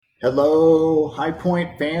Hello, High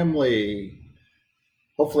Point family.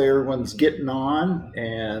 Hopefully, everyone's getting on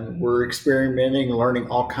and we're experimenting, learning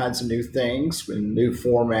all kinds of new things and new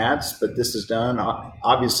formats. But this is done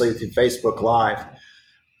obviously through Facebook Live.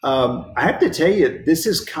 I have to tell you, this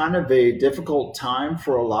is kind of a difficult time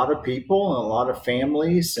for a lot of people and a lot of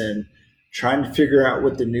families, and trying to figure out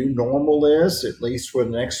what the new normal is, at least for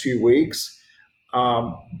the next few weeks.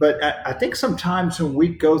 But I think sometimes when we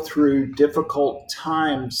go through difficult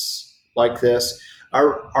times like this,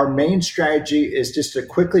 our main strategy is just to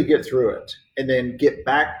quickly get through it and then get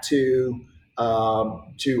back to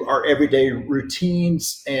our everyday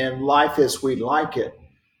routines and life as we like it.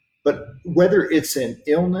 But whether it's an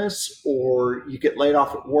illness or you get laid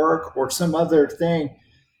off at work or some other thing,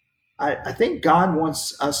 I think God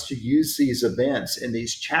wants us to use these events and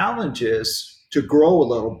these challenges to grow a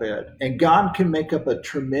little bit. And God can make up a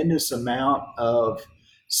tremendous amount of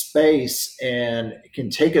space and can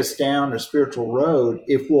take us down a spiritual road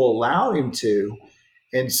if we'll allow Him to,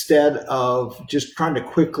 instead of just trying to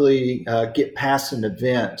quickly get past an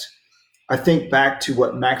event. I think back to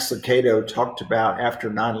what Max Lucado talked about after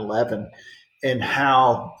 9/11, and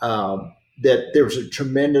how that there was a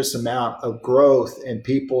tremendous amount of growth and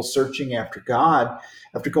people searching after God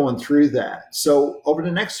after going through that. So over the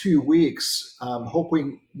next few weeks,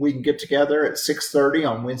 hoping we can get together at 6:30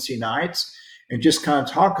 on Wednesday nights and just kind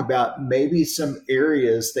of talk about maybe some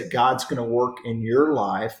areas that God's going to work in your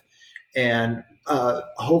life, and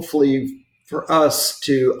hopefully for us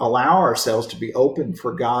to allow ourselves to be open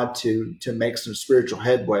for God to make some spiritual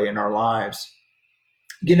headway in our lives.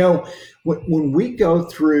 You know, when we go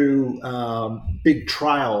through big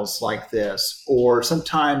trials like this, or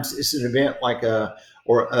sometimes it's an event like a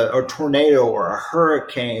tornado or a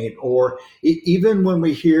hurricane, or even when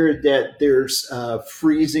we hear that there's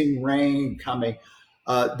freezing rain coming,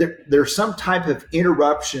 there's some type of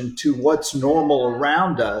interruption to what's normal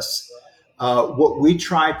around us. What we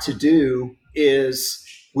try to do is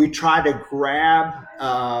we try to grab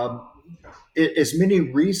as many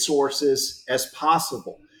resources as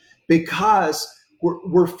possible, because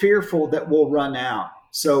we're fearful that we'll run out.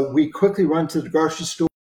 So we quickly run to the grocery store,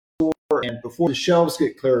 and before the shelves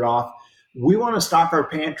get cleared off, we want to stock our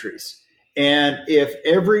pantries. And if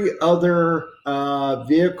every other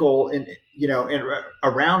vehicle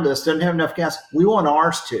around us doesn't have enough gas, we want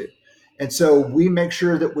ours to. And so we make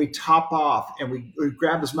sure that we top off and we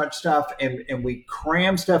grab as much stuff, and we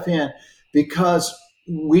cram stuff in, because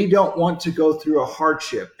we don't want to go through a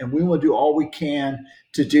hardship, and we want to do all we can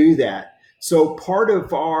to do that. So part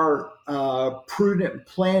of our prudent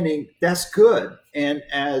planning, that's good. And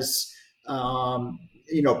as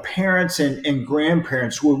parents and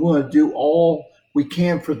grandparents, we want to do all we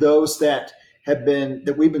can for those that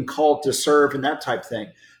we've been called to serve and that type of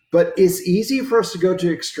thing. But it's easy for us to go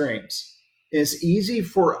to extremes. It's easy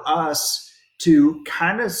for us to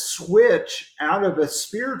kind of switch out of a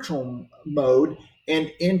spiritual mode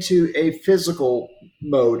and into a physical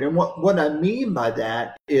mode. And what I mean by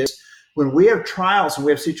that is, when we have trials and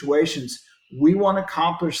we have situations, we want to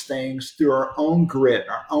accomplish things through our own grit,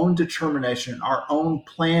 our own determination, our own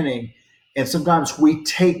planning. And sometimes we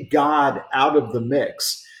take God out of the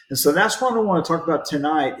mix. And so that's what I want to talk about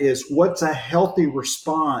tonight, is what's a healthy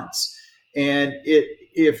response. And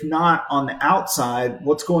if not on the outside,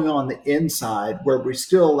 what's going on the inside, where we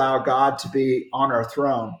still allow God to be on our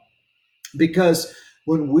throne. Because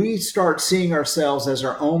when we start seeing ourselves as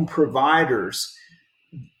our own providers,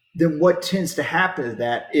 then what tends to happen to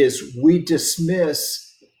that is we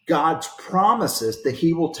dismiss God's promises that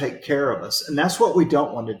He will take care of us. And that's what we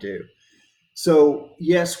don't want to do. So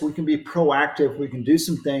yes, we can be proactive. We can do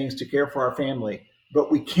some things to care for our family,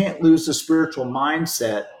 but we can't lose the spiritual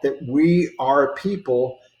mindset that we are a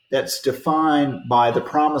people that's defined by the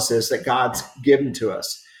promises that God's given to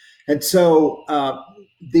us. And so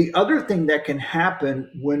the other thing that can happen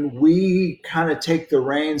when we kind of take the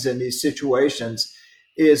reins in these situations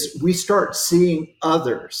is we start seeing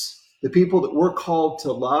others, the people that we're called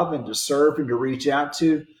to love and to serve and to reach out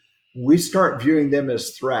to, we start viewing them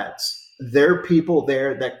as threats. They're people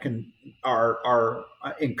there that are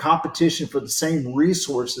in competition for the same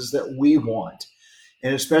resources that we want.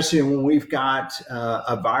 And especially when we've got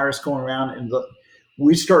a virus going around, and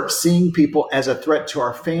we start seeing people as a threat to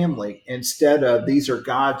our family, instead of these are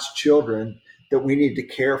God's children that we need to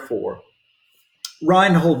care for.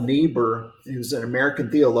 Reinhold Niebuhr, who's an American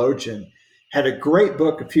theologian, had a great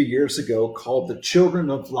book a few years ago called The Children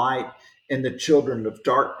of Light and the Children of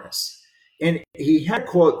Darkness. And he had a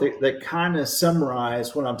quote that kind of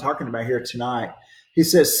summarized what I'm talking about here tonight. He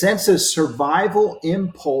says, since a survival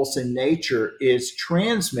impulse in nature is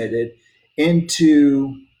transmitted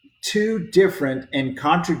into two different and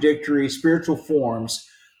contradictory spiritual forms,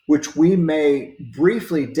 which we may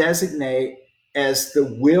briefly designate as the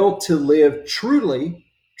will to live truly,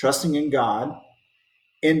 trusting in God,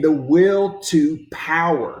 and the will to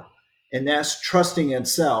power, and that's trusting in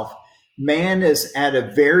self. Man is at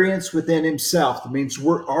a variance within himself. That means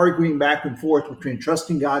we're arguing back and forth between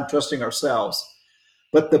trusting God, trusting ourselves.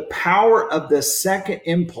 But the power of the second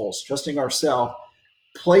impulse, trusting ourselves,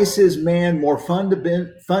 places man more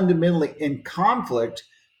fundamentally in conflict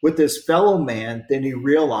with his fellow man than he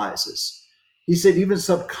realizes. He said, even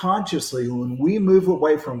subconsciously, when we move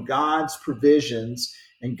away from God's provisions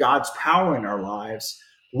and God's power in our lives,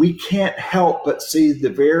 we can't help but see the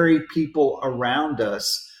very people around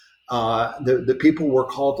us, the people we're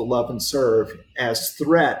called to love and serve, as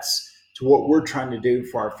threats to what we're trying to do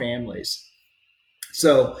for our families.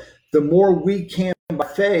 So the more we can, by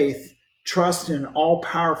faith, trust in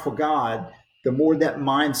all-powerful God, the more that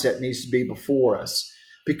mindset needs to be before us.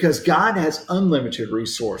 Because God has unlimited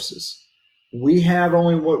resources. We have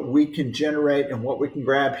only what we can generate and what we can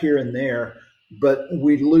grab here and there, but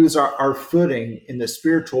we lose our footing in the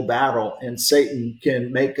spiritual battle, and Satan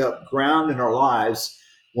can make up ground in our lives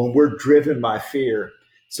when we're driven by fear.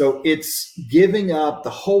 So it's giving up the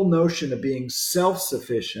whole notion of being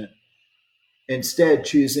self-sufficient, instead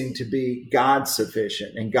choosing to be God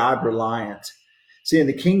sufficient and God reliant. See, in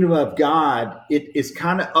the kingdom of God, it is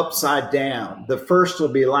kind of upside down. The first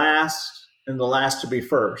will be last and the last will be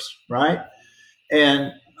first, right?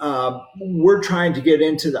 And we're trying to get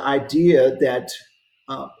into the idea that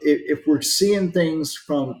if we're seeing things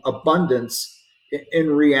from abundance,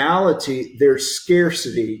 in reality, there's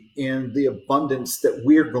scarcity in the abundance that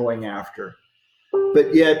we're going after.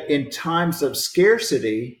 But yet in times of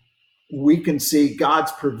scarcity, we can see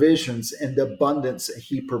God's provisions and the abundance that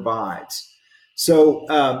he provides. So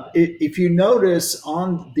if you notice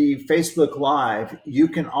on the Facebook Live, you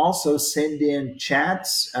can also send in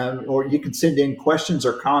chats, or you can send in questions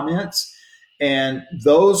or comments, and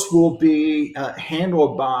those will be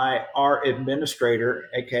handled by our administrator,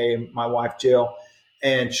 aka my wife Jill,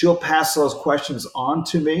 and she'll pass those questions on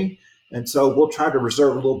to me. And so we'll try to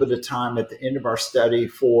reserve a little bit of time at the end of our study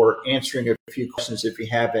for answering a few questions if you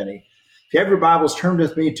have any. If you have your Bibles, turn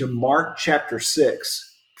with me to Mark chapter 6.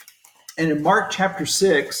 And in Mark chapter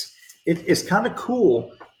 6, it's kind of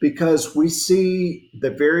cool because we see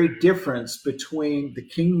the very difference between the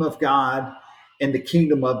kingdom of God and the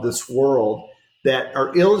kingdom of this world that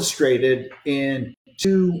are illustrated in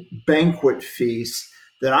two banquet feasts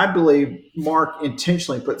that I believe Mark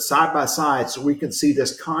intentionally put side by side so we can see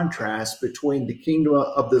this contrast between the kingdom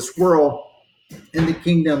of this world and the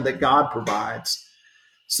kingdom that God provides.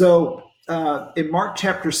 So in Mark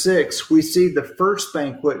chapter 6, we see the first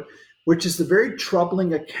banquet, which is the very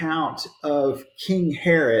troubling account of King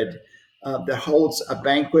Herod that holds a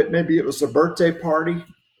banquet. Maybe it was a birthday party,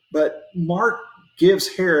 but Mark gives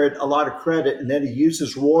Herod a lot of credit, and then he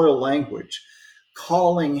uses royal language,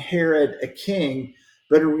 calling Herod a king.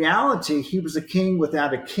 But in reality, he was a king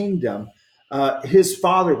without a kingdom. His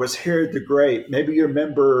father was Herod the Great. Maybe you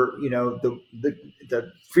remember,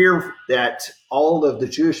 the fear that all of the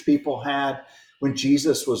Jewish people had when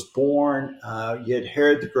Jesus was born. You had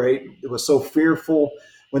Herod the Great. It was so fearful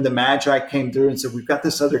when the Magi came through and said, "We've got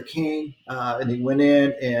this other king," and he went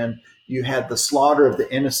in, and you had the slaughter of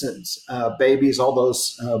the innocent babies, all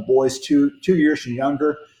those boys 2 years and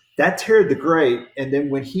younger. That's Herod the Great. And then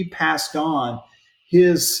when he passed on,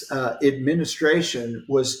 his administration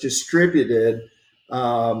was distributed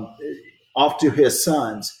off to his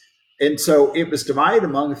sons. And so it was divided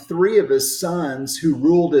among 3 of his sons who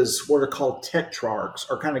ruled as what are called tetrarchs,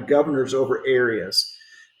 or kind of governors over areas.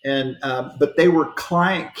 And but they were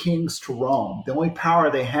client kings to Rome. The only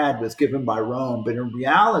power they had was given by Rome. But in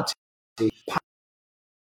reality,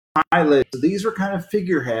 Pilate, these were kind of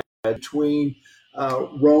figureheads between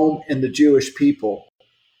Rome and the Jewish people.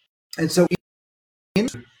 And so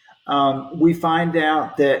we find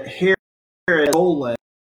out that Herod stolen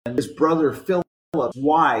his brother Philip's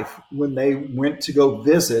wife when they went to go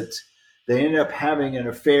visit. They ended up having an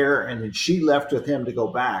affair, and then she left with him to go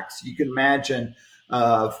back. So you can imagine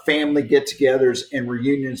family get-togethers and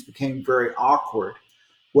reunions became very awkward.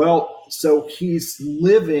 Well, so he's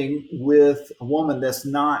living with a woman that's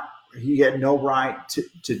not, he had no right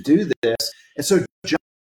to do this. And so John,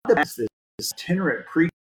 this itinerant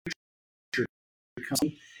preacher,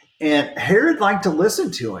 and Herod liked to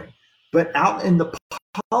listen to him, but out in the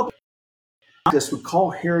public, this would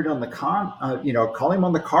call Herod on the call him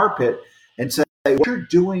on the carpet and say, "What you're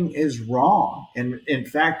doing is wrong." And in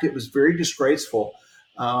fact, it was very disgraceful.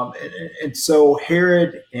 And so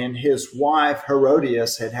Herod and his wife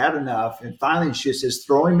Herodias had had enough, and finally she says,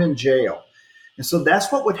 throw him in jail. And so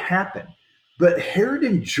that's what would happen. But Herod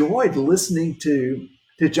enjoyed listening to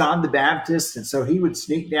John the Baptist, and so he would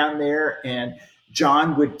sneak down there, and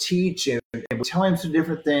John would teach and would tell him some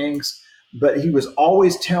different things. But he was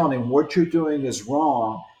always telling him, what you're doing is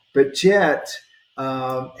wrong. But yet,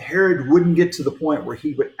 Herod wouldn't get to the point where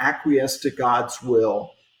he would acquiesce to God's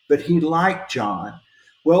will, but he liked John.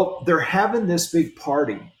 Well, they're having this big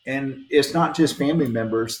party, and it's not just family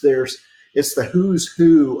members. It's the who's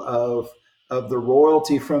who of the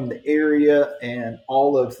royalty from the area, and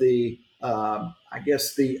all of the I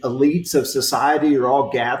guess the elites of society are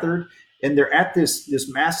all gathered, and they're at this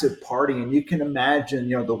massive party. And you can imagine,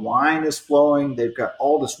 the wine is flowing. They've got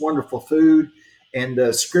all this wonderful food, and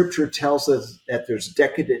the scripture tells us that there's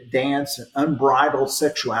decadent dance and unbridled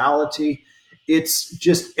sexuality. It's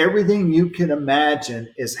just everything you can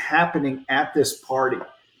imagine is happening at this party.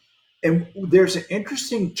 And there's an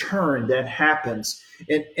interesting turn that happens,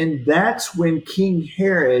 and that's when King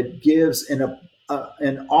Herod gives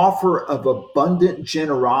an offer of abundant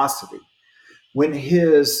generosity. When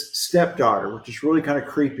his stepdaughter, which is really kind of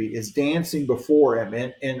creepy, is dancing before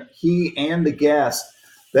him, and he and the guests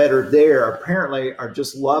that are there apparently are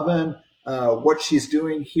just loving what she's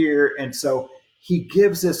doing here. And so he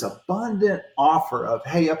gives this abundant offer of,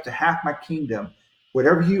 hey, up to half my kingdom,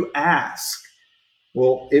 whatever you ask,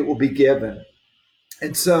 well, it will be given.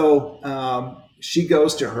 And so she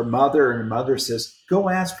goes to her mother, and her mother says, go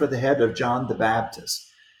ask for the head of John the Baptist.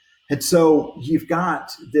 And so you've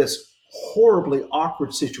got this horribly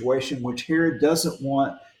awkward situation, which Herod doesn't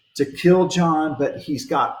want to kill John, but he's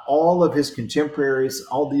got all of his contemporaries,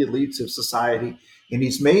 all the elites of society, and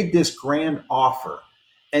he's made this grand offer.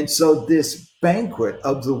 And so this banquet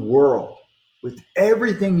of the world, with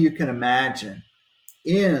everything you can imagine,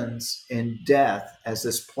 ends in death as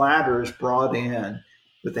this platter is brought in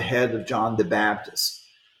with the head of John the Baptist.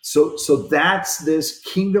 So that's this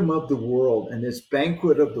kingdom of the world and this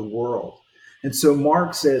banquet of the world. And so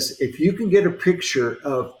Mark says, if you can get a picture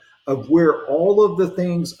of where all of the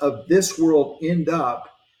things of this world end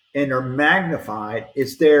up and are magnified,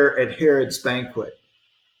 it's there at Herod's banquet.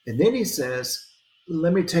 And then he says,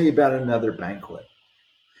 let me tell you about another banquet.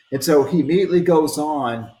 And so he immediately goes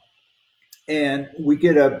on, and we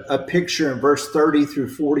get a picture in verse 30 through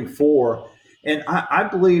 44. And I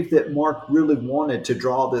believe that Mark really wanted to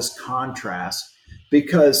draw this contrast,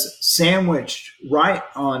 because sandwiched right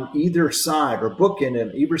on either side, or bookended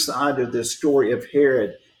on either side of this story of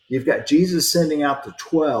Herod, you've got Jesus sending out the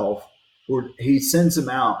 12, where he sends them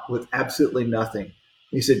out with absolutely nothing.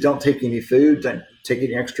 He said, don't take any food, don't take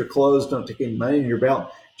any extra clothes, don't take any money in your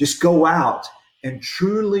belt. Just go out and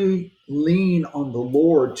truly lean on the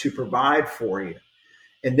Lord to provide for you.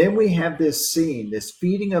 And then we have this scene, this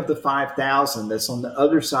feeding of the 5,000 that's on the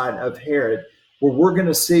other side of Herod, where we're going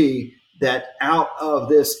to see that out of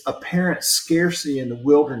this apparent scarcity in the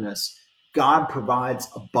wilderness, God provides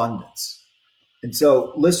abundance. And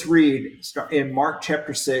so let's read in Mark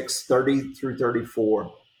chapter 6, 30 through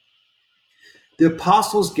 34. The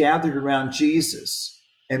apostles gathered around Jesus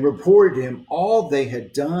and reported to him all they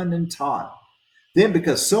had done and taught. Then,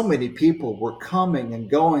 because so many people were coming and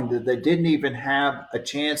going that they didn't even have a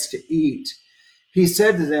chance to eat, he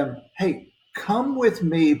said to them, hey, come with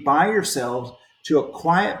me by yourselves to a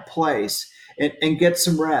quiet place and get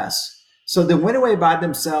some rest. So they went away by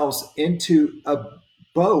themselves into a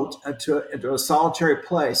boat, into a solitary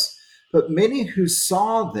place. But many who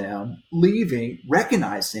saw them leaving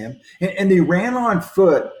recognized him, and they ran on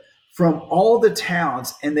foot from all the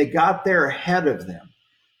towns, and they got there ahead of them.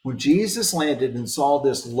 When Jesus landed and saw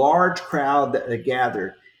this large crowd that had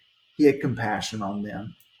gathered, he had compassion on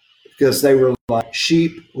them, because they were like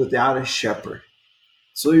sheep without a shepherd.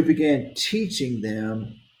 So he began teaching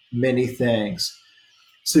them many things.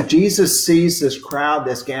 So Jesus sees this crowd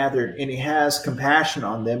that's gathered, and he has compassion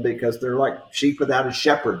on them because they're like sheep without a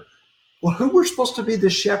shepherd. Well, who were supposed to be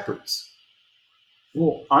the shepherds?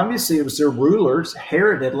 Well, obviously it was their rulers.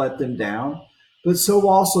 Herod had let them down, but so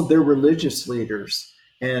also their religious leaders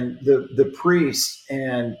and the priests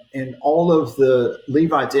and all of the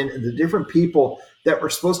Levites and the different people that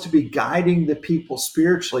were supposed to be guiding the people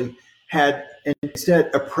spiritually had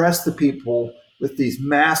instead oppressed the people with these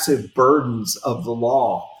massive burdens of the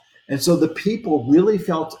law. And so the people really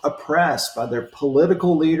felt oppressed by their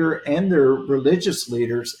political leader and their religious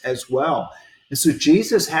leaders as well. And so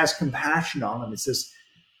Jesus has compassion on them. He says,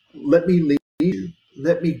 let me lead you.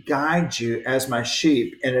 Let me guide you as my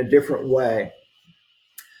sheep in a different way.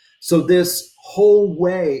 So this whole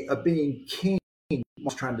way of being king, I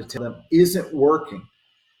was trying to tell them, isn't working.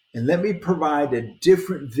 and let me provide a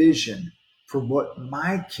different vision for what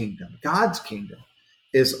my kingdom, God's kingdom,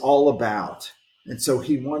 is all about. And so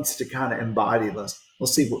he wants to kind of embody this. We'll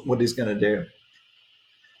see what he's going to do.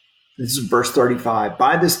 This is verse 35.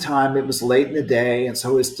 By this time, it was late in the day, and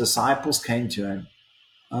so his disciples came to him.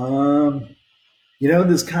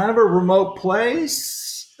 This kind of a remote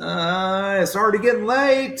place. It's already getting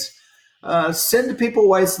late. Send the people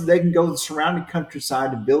away so they can go to the surrounding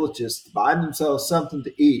countryside and villages to buy themselves something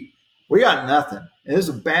to eat. We got nothing. It is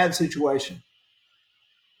a bad situation.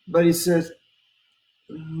 But he says,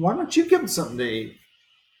 why don't you give them something to eat?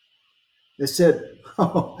 They said,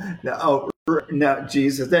 no,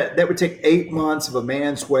 Jesus, that would take 8 months of a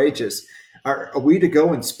man's wages. Are we to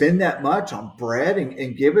go and spend that much on bread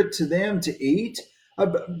and give it to them to eat?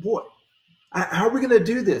 Boy, how are we going to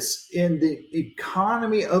do this in the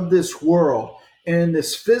economy of this world and in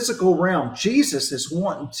this physical realm? Jesus is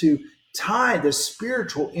wanting to tie the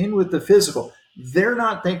spiritual in with the physical. They're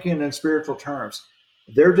not thinking in spiritual terms.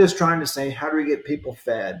 They're just trying to say, how do we get people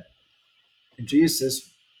fed? And Jesus says,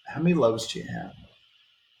 how many loaves do you have?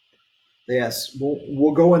 They asked,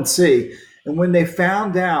 we'll go and see. And when they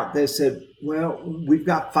found out, they said, well, we've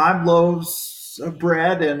got 5 loaves of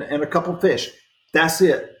bread and a couple fish. That's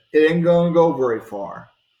it. It ain't going to go very far.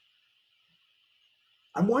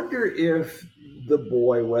 I wonder if the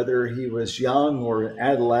boy, whether he was young or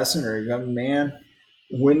adolescent or a young man,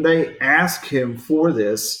 when they ask him for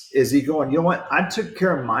this, is he going, you know what? I took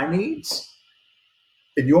care of my needs.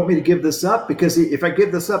 And you want me to give this up? Because if I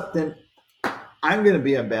give this up, then I'm going to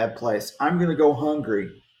be in a bad place. I'm going to go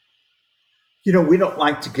hungry. We don't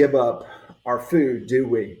like to give up our food, do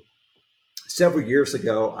we? Several years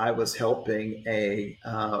ago, I was helping a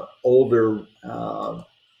older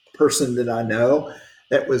person that I know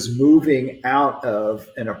that was moving out of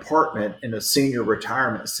an apartment in a senior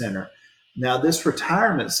retirement center. Now, this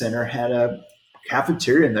retirement center had a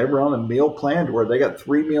cafeteria, and they were on a meal plan where they got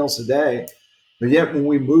 3 meals a day. But yet, when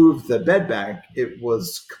we moved the bed back, it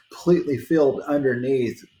was completely filled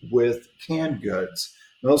underneath with canned goods.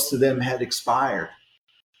 Most of them had expired.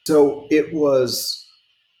 So it was,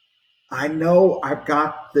 I know I've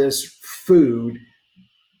got this food,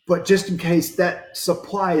 but just in case that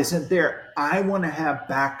supply isn't there, I want to have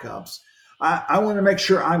backups. I want to make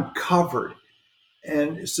sure I'm covered.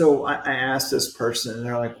 And so I asked this person, and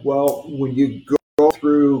they're like, well, when you go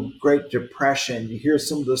through Great Depression, you hear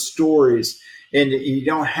some of the stories, and you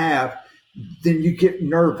don't have, then you get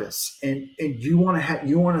nervous, and you want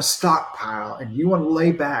to stockpile, and you want to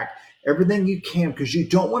lay back everything you can because you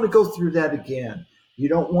don't want to go through that again. You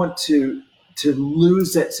don't want to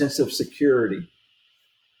lose that sense of security.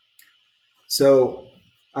 So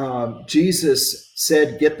Jesus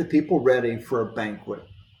said, get the people ready for a banquet.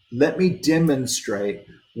 Let me demonstrate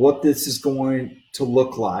what this is going to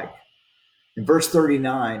look like. In verse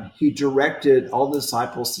 39, he directed all the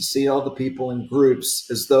disciples to see all the people in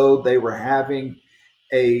groups as though they were having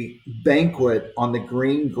a banquet on the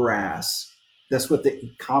green grass. That's what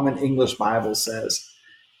the Common English Bible says.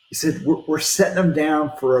 He said, we're setting them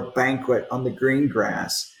down for a banquet on the green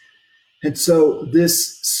grass. And so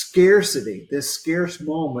this scarcity, this scarce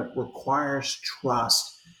moment requires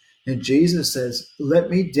trust. And Jesus says, let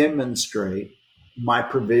me demonstrate my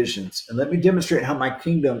provisions and let me demonstrate how my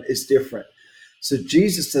kingdom is different. So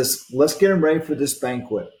Jesus says, let's get them ready for this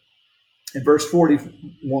banquet. In verse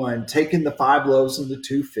 41, taking the 5 loaves and the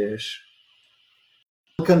 2 fish,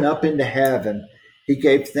 looking up into heaven, he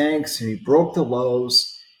gave thanks and he broke the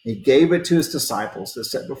loaves. He gave it to his disciples to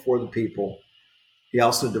set before the people. He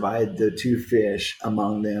also divided the 2 fish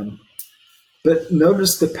among them. But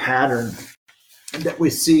notice the pattern that we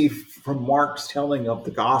see from Mark's telling of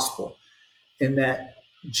the gospel, in that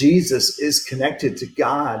Jesus is connected to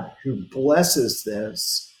God who blesses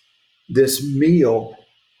this meal,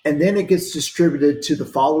 and then it gets distributed to the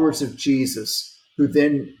followers of Jesus, who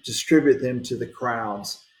then distribute them to the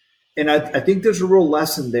crowds. And I think there's a real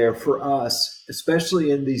lesson there for us,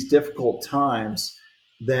 especially in these difficult times,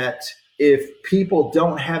 that if people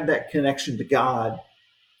don't have that connection to God,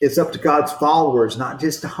 it's up to God's followers not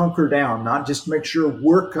just to hunker down, not just to make sure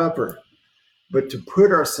we're covered, but to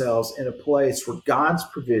put ourselves in a place where God's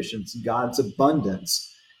provisions, God's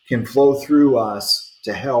abundance can flow through us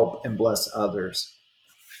to help and bless others.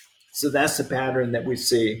 So that's the pattern that we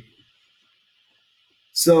see.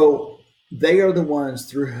 So they are the ones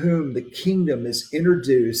through whom the kingdom is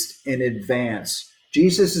introduced and advanced.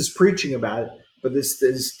 Jesus is preaching about it, but it's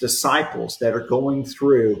his disciples that are going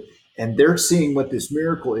through, and they're seeing what this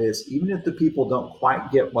miracle is, even if the people don't quite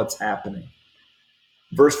get what's happening.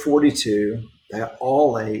 Verse 42, they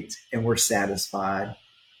all ate and were satisfied,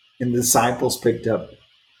 and the disciples picked up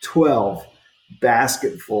 12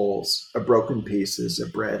 basketfuls of broken pieces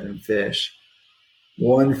of bread and fish,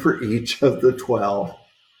 one for each of the 12.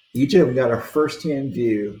 Each of them got a firsthand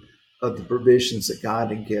view of the provisions that God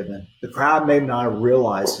had given. The crowd may not have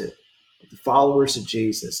realized it, but the followers of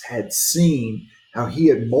Jesus had seen how he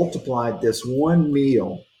had multiplied this one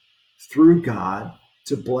meal through God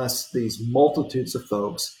to bless these multitudes of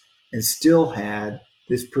folks and still had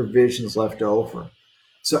these provisions left over.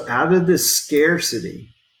 So out of this scarcity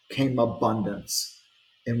came abundance.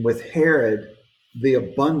 And with Herod, the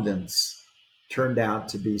abundance turned out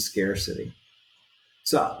to be scarcity.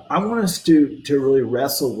 So I want us to really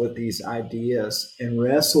wrestle with these ideas and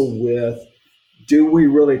wrestle with, do we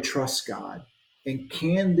really trust God? And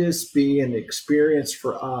can this be an experience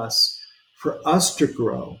for us to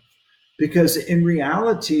grow? Because in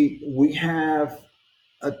reality, we have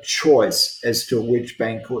a choice as to which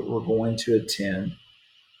banquet we're going to attend.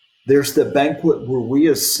 There's the banquet where we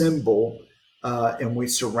assemble and we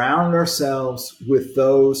surround ourselves with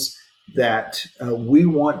those that we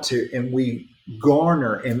want to, and we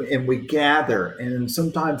garner and we gather and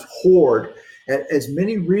sometimes hoard as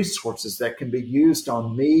many resources that can be used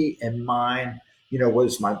on me and mine, whether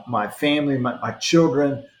it's my family, my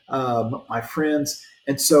children, my friends.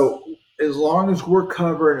 And so as long as we're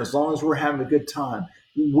covered, as long as we're having a good time,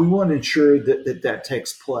 we want to ensure that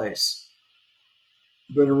takes place.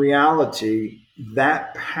 But in reality,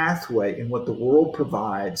 that pathway and what the world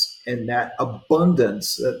provides and that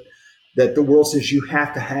abundance that the world says you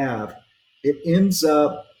have to have, it ends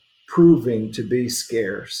up proving to be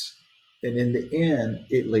scarce. And in the end,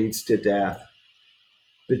 it leads to death.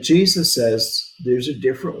 But Jesus says there's a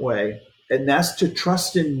different way, and that's to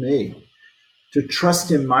trust in me, to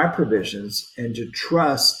trust in my provisions, and to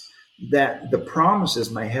trust that the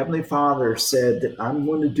promises my Heavenly Father said that I'm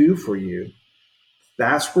going to do for you,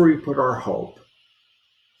 that's where we put our hope.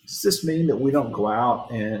 Does this mean that we don't go out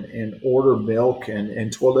and order milk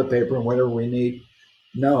and toilet paper and whatever we need?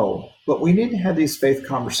 No, but we need to have these faith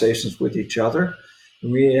conversations with each other.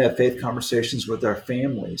 And we need to have faith conversations with our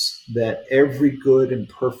families, that every good and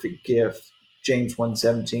perfect gift, James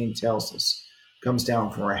 1:17 tells us, comes down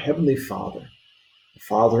from our Heavenly Father, the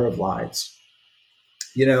Father of lights.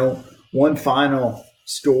 One final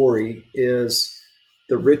story is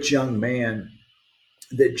the rich young man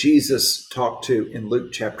that Jesus talked to in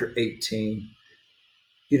Luke chapter 18.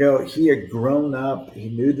 He had grown up, he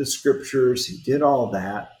knew the scriptures, he did all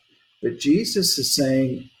that. But Jesus is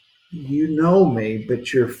saying, you know me,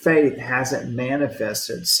 but your faith hasn't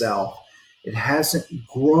manifested itself. It hasn't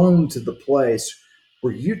grown to the place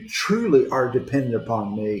where you truly are dependent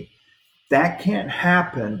upon me. That can't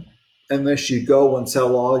happen unless you go and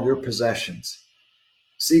sell all your possessions.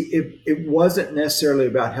 See, it wasn't necessarily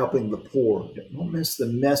about helping the poor. Don't miss the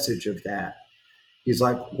message of that. He's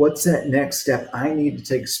like, what's that next step I need to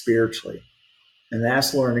take spiritually? And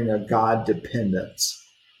that's learning a God dependence.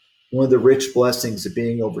 One of the rich blessings of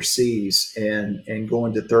being overseas and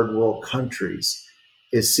going to third world countries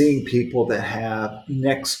is seeing people that have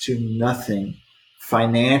next to nothing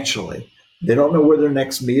financially. They don't know where their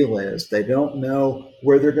next meal is. They don't know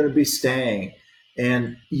where they're going to be staying.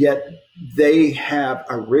 And yet they have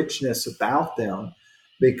a richness about them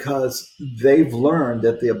because they've learned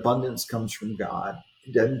that the abundance comes from God.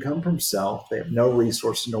 It doesn't come from self. They have no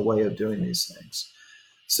resource, no way of doing these things.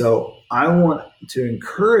 So I want to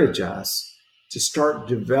encourage us to start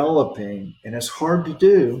developing, and it's hard to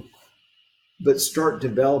do, but start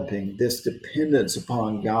developing this dependence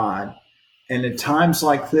upon God. And in times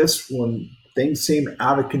like this, when things seem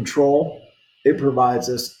out of control, it provides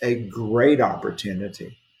us a great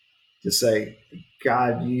opportunity to say,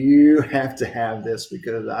 God, you have to have this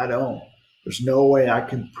because I don't. There's no way I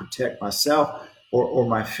can protect myself or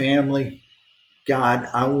my family. God,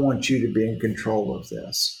 I want you to be in control of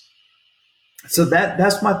this. So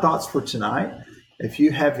that's my thoughts for tonight. If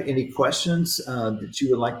you have any questions that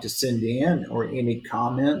you would like to send in or any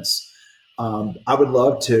comments, I would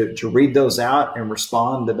love to read those out and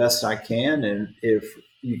respond the best I can. And if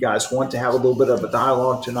you guys want to have a little bit of a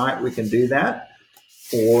dialogue tonight, we can do that.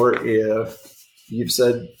 Or if you've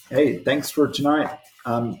said, hey, thanks for tonight,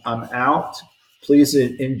 I'm out. Please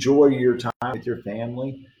enjoy your time with your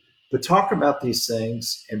family. But talk about these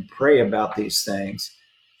things and pray about these things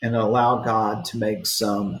and allow God to make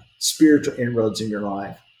some spiritual inroads in your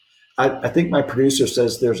life. I think my producer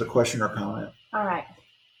says there's a question or comment. All right.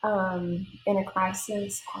 In a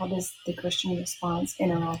crisis, how does the Christian response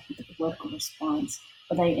interact with the political response?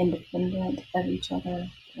 Are they independent of each other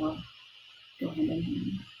or go hand in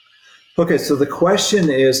hand? Okay, so the question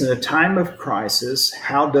is, in a time of crisis,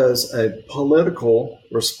 how does a political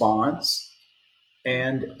response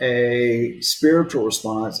and a spiritual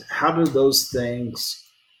response, how do those things,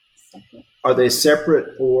 Second. are they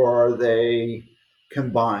separate or are they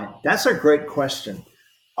combined? That's a great question.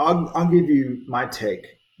 I'll give you my take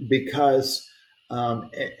because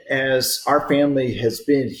as our family has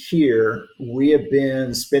been here, we have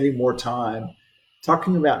been spending more time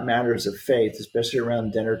talking about matters of faith, especially around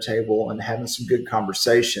the dinner table and having some good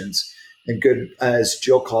conversations and good, as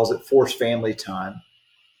Jill calls it, forced family time.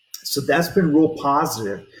 So that's been real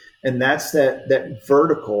positive, and that's that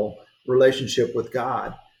vertical relationship with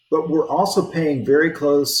God. But we're also paying very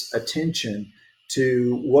close attention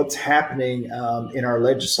to what's happening in our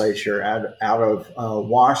legislature out of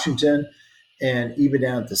Washington, and even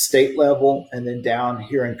down at the state level, and then down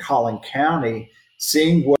here in Collin County,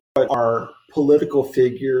 seeing what our political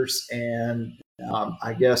figures and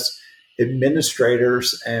I guess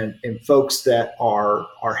administrators and folks that are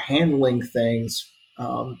handling things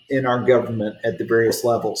in our government at the various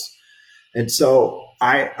levels. And so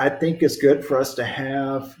I think it's good for us to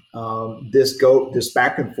have this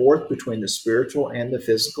back and forth between the spiritual and the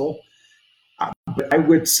physical. But I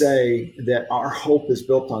would say that our hope is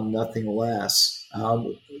built on nothing less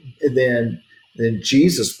than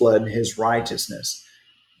Jesus' blood and his righteousness.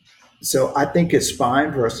 So I think it's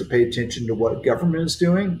fine for us to pay attention to what government is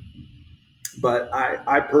doing, but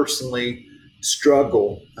I personally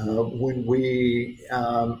struggle when we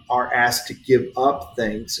are asked to give up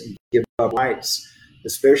things and give up rights,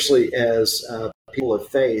 especially as people of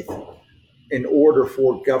faith, in order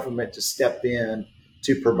for government to step in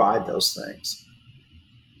to provide those things.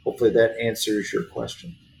 Hopefully that answers your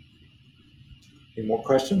question. Any more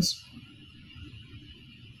questions?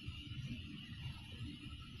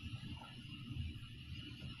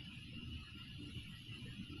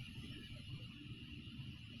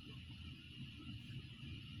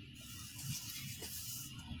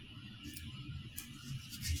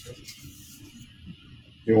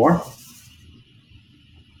 Any more?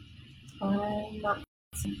 I'm not.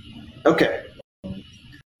 Okay.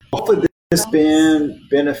 Hopefully this has been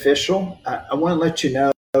beneficial. I want to let you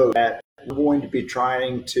know that we're going to be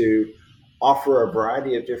trying to offer a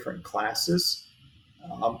variety of different classes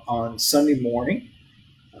on Sunday morning.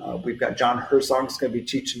 We've got John Herzog is going to be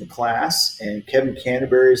teaching a class, and Kevin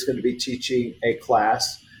Canterbury is going to be teaching a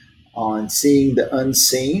class on seeing the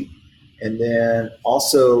unseen. And then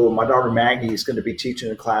also my daughter Maggie is going to be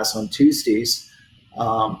teaching a class on Tuesdays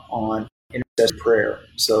on intercessory prayer.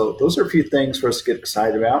 So those are a few things for us to get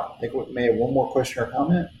excited about. I think we may have one more question or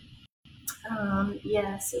comment.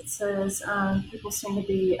 Yes, it says people seem to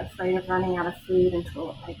be afraid of running out of food and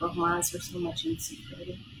toilet paper. Why is there so much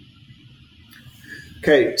insecurity?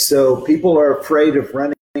 Okay, so people are afraid of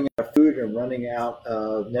running out of food and running out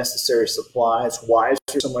of necessary supplies. Why is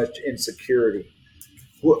there so much insecurity?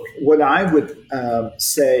 What I would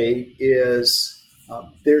say is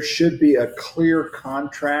there should be a clear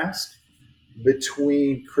contrast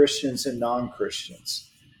between Christians and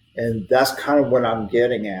non-Christians. And that's kind of what I'm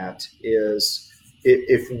getting at is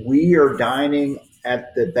if we are dining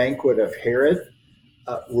at the banquet of Herod,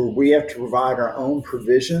 where we have to provide our own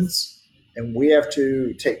provisions and we have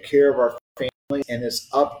to take care of our family and it's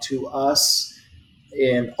up to us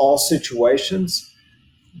in all situations,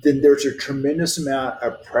 then there's a tremendous amount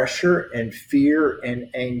of pressure and fear and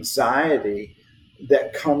anxiety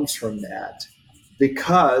that comes from that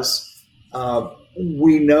because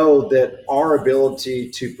we know that our ability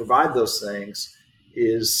to provide those things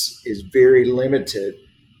is very limited,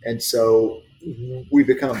 and so we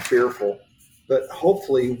become fearful. But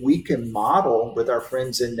hopefully, we can model with our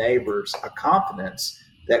friends and neighbors a confidence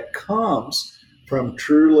that comes from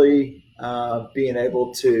truly being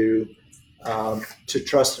able to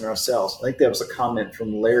trust in ourselves. I think that was a comment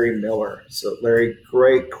from Larry Miller. So, Larry,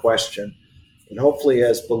 great question. And hopefully,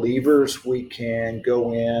 as believers, we can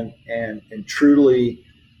go in and truly,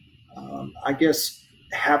 I guess,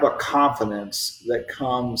 have a confidence that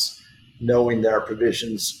comes knowing that our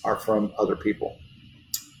provisions are from other people.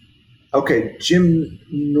 Okay, Jim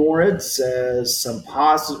Norrid says some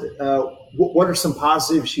positive. What are some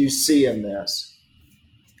positives you see in this?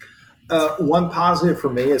 One positive for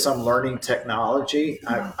me is I'm learning technology.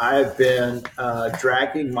 I've been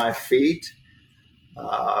dragging my feet,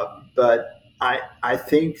 but I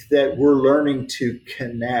think that we're learning to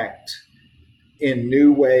connect in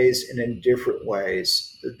new ways and in different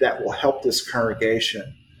ways that will help this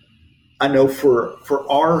congregation. I know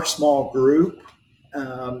for our small group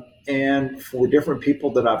and for different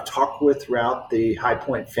people that I've talked with throughout the High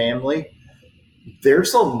Point family,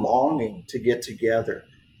 there's a longing to get together.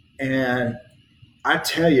 And I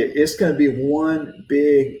tell you, it's going to be one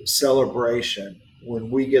big celebration when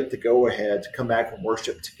we get the go ahead to come back and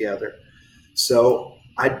worship together. So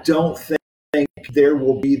I don't think there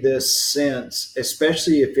will be this sense,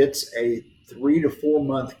 especially if it's a 3 to 4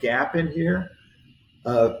 month gap in here.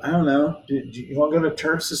 I don't know. Do you want to go to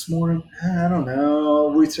church this morning? I don't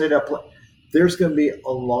know. We stayed up. There's going to be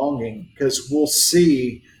a longing because we'll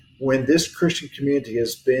see when this Christian community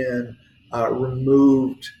has been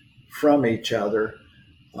removed from each other.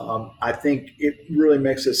 I think it really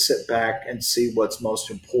makes us sit back and see what's most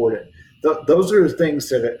important. Those are the things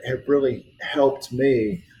that have really helped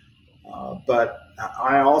me. But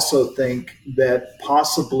I also think that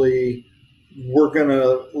possibly we're going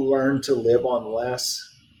to learn to live on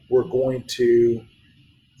less. We're going to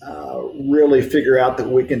really figure out that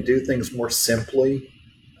we can do things more simply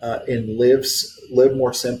and live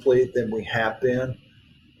more simply than we have been.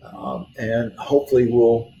 And hopefully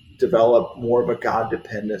we'll develop more of a God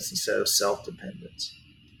dependence instead of self dependence.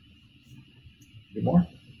 Any more?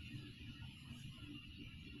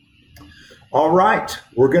 All right,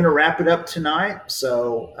 we're going to wrap it up tonight.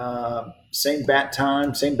 So same bat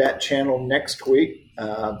time, same bat channel next week.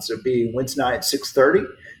 So it'll be Wednesday night at 6:30,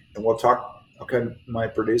 and we'll talk. Okay, my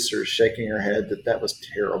producer is shaking her head that was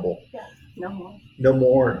terrible. Yeah, no more. No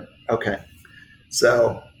more. Okay,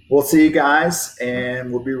 so we'll see you guys,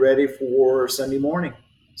 and we'll be ready for Sunday morning.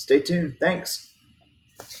 Stay tuned. Thanks.